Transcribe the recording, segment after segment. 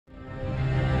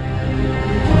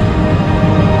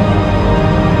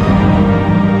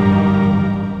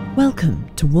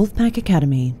to Wolfpack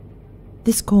Academy.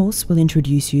 This course will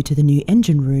introduce you to the new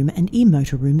engine room and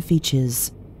e-motor room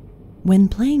features. When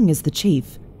playing as the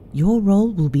Chief, your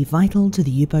role will be vital to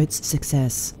the U-boat's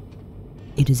success.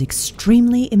 It is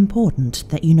extremely important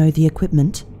that you know the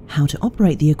equipment, how to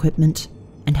operate the equipment,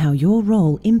 and how your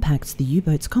role impacts the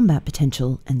U-boat's combat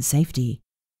potential and safety.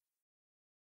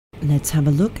 Let's have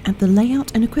a look at the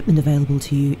layout and equipment available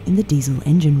to you in the diesel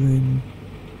engine room.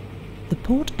 The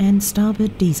port and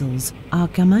starboard diesels are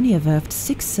Germania-Werft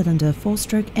 6-cylinder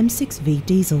 4-stroke M6V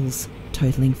diesels,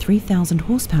 totaling 3,000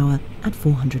 horsepower at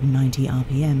 490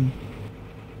 RPM.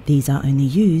 These are only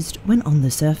used when on the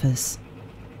surface.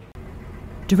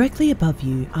 Directly above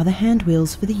you are the hand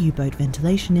wheels for the U-boat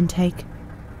ventilation intake,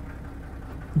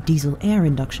 diesel air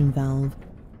induction valve,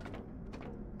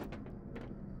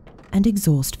 and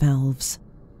exhaust valves.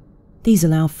 These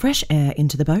allow fresh air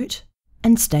into the boat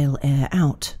and stale air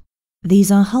out.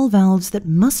 These are hull valves that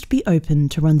must be open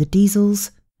to run the diesels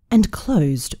and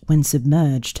closed when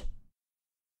submerged.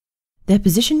 Their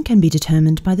position can be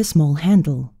determined by the small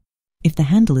handle. If the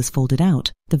handle is folded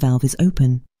out, the valve is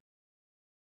open.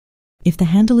 If the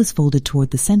handle is folded toward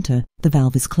the center, the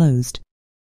valve is closed.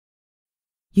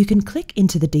 You can click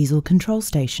into the diesel control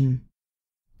station.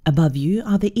 Above you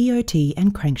are the EOT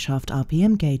and crankshaft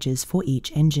RPM gauges for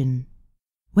each engine.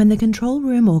 When the control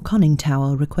room or conning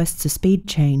tower requests a speed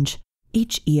change,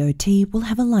 each EOT will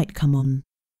have a light come on,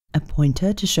 a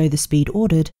pointer to show the speed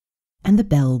ordered, and the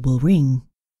bell will ring.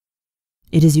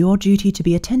 It is your duty to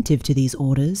be attentive to these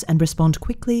orders and respond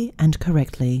quickly and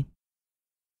correctly.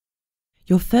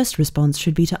 Your first response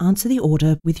should be to answer the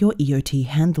order with your EOT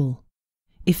handle.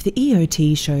 If the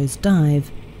EOT shows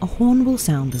dive, a horn will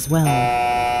sound as well.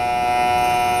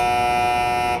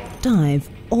 Dive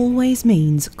always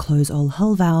means close all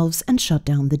hull valves and shut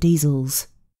down the diesels.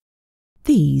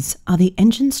 These are the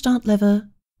engine start lever,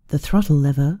 the throttle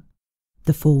lever,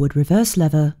 the forward-reverse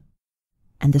lever,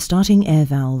 and the starting air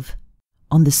valve.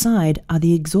 On the side are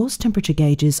the exhaust temperature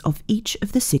gauges of each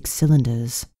of the 6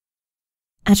 cylinders.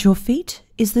 At your feet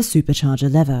is the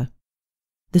supercharger lever.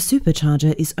 The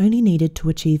supercharger is only needed to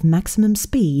achieve maximum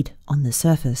speed on the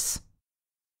surface.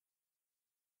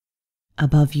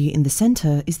 Above you in the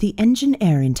center is the engine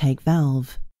air intake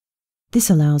valve.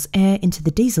 This allows air into the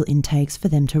diesel intakes for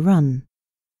them to run.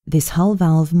 This hull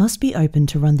valve must be open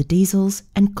to run the diesels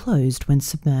and closed when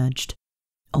submerged.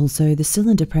 Also, the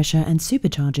cylinder pressure and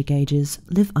supercharger gauges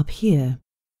live up here,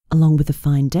 along with the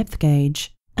fine depth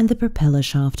gauge and the propeller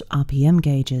shaft RPM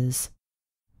gauges.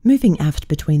 Moving aft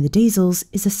between the diesels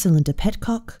is a cylinder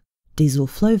petcock, diesel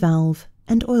flow valve,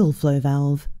 and oil flow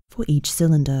valve for each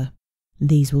cylinder.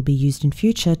 These will be used in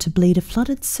future to bleed a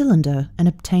flooded cylinder and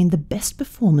obtain the best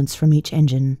performance from each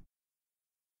engine.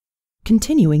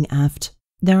 Continuing aft,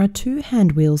 there are 2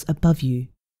 hand wheels above you,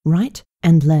 right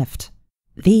and left.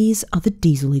 These are the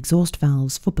diesel exhaust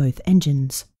valves for both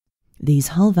engines. These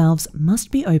hull valves must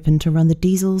be open to run the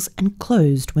diesels and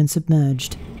closed when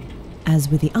submerged. As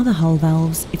with the other hull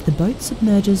valves, if the boat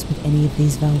submerges with any of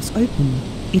these valves open,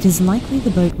 it is likely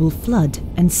the boat will flood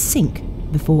and sink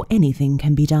before anything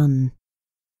can be done.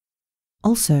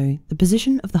 Also, the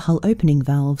position of the hull opening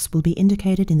valves will be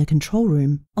indicated in the control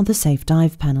room on the safe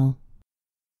dive panel.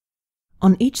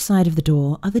 On each side of the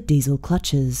door are the diesel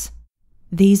clutches.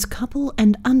 These couple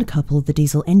and uncouple the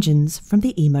diesel engines from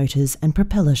the e-motors and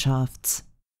propeller shafts.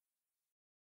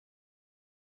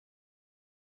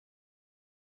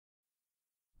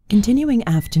 Continuing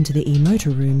aft into the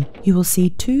e-motor room, you will see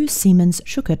 2 Siemens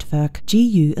Schuckertwerk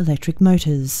GU electric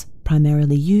motors,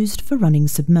 primarily used for running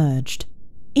submerged.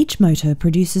 Each motor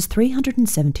produces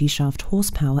 370 shaft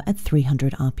horsepower at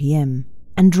 300 RPM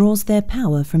and draws their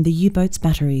power from the U-boat's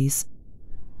batteries.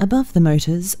 Above the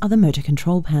motors are the motor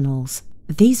control panels.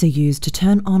 These are used to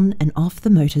turn on and off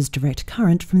the motor's direct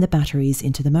current from the batteries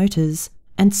into the motors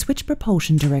and switch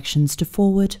propulsion directions to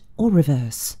forward or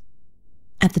reverse.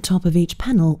 At the top of each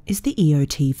panel is the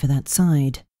EOT for that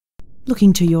side.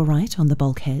 Looking to your right on the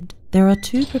bulkhead, there are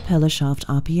 2 propeller shaft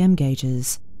RPM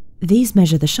gauges. These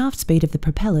measure the shaft speed of the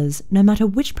propellers no matter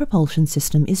which propulsion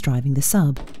system is driving the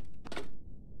sub.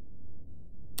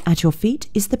 At your feet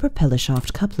is the propeller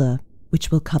shaft coupler, which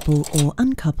will couple or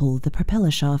uncouple the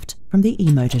propeller shaft from the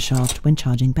e-motor shaft when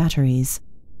charging batteries.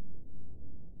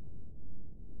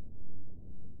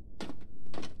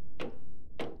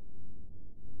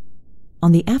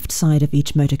 On the aft side of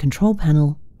each motor control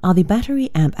panel are the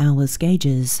battery amp hours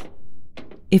gauges.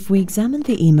 If we examine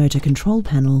the e-motor control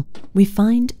panel, we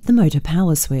find the motor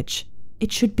power switch.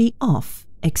 It should be off,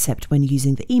 except when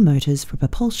using the e-motors for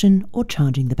propulsion or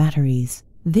charging the batteries.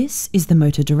 This is the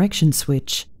motor direction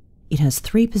switch. It has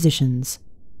 3 positions: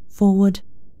 forward,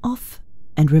 off,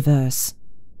 and reverse.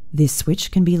 This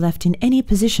switch can be left in any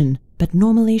position, but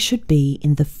normally should be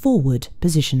in the forward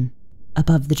position.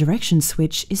 Above the direction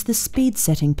switch is the speed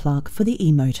setting plug for the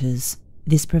e-motors.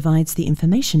 This provides the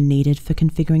information needed for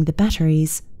configuring the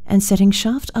batteries and setting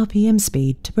shaft RPM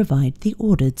speed to provide the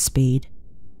ordered speed.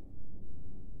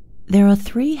 There are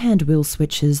 3 hand wheel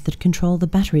switches that control the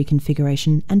battery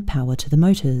configuration and power to the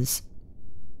motors.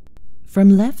 From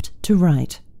left to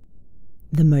right,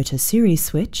 the motor series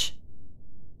switch,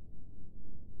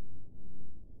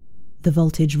 the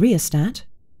voltage rheostat,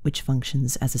 which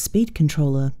functions as a speed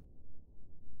controller,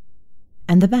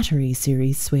 and the battery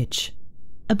series switch.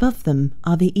 Above them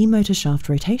are the e-motor shaft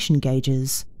rotation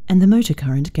gauges and the motor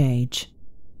current gauge.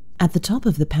 At the top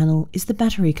of the panel is the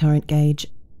battery current gauge.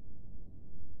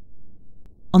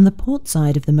 On the port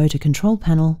side of the motor control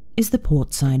panel is the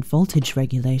port side voltage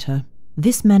regulator.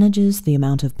 This manages the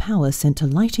amount of power sent to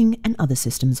lighting and other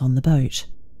systems on the boat.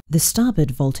 The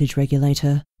starboard voltage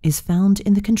regulator is found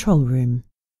in the control room.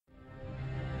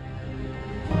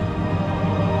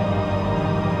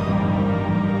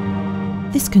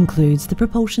 This concludes the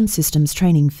Propulsion Systems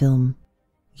training film.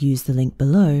 Use the link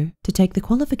below to take the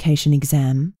qualification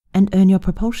exam and earn your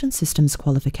Propulsion Systems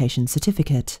qualification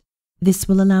certificate. This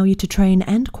will allow you to train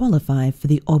and qualify for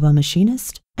the Ober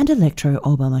Machinist and Electro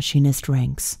Ober Machinist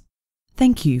ranks.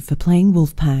 Thank you for playing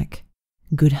Wolfpack.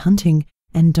 Good hunting,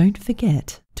 and don't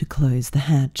forget to close the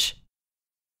hatch.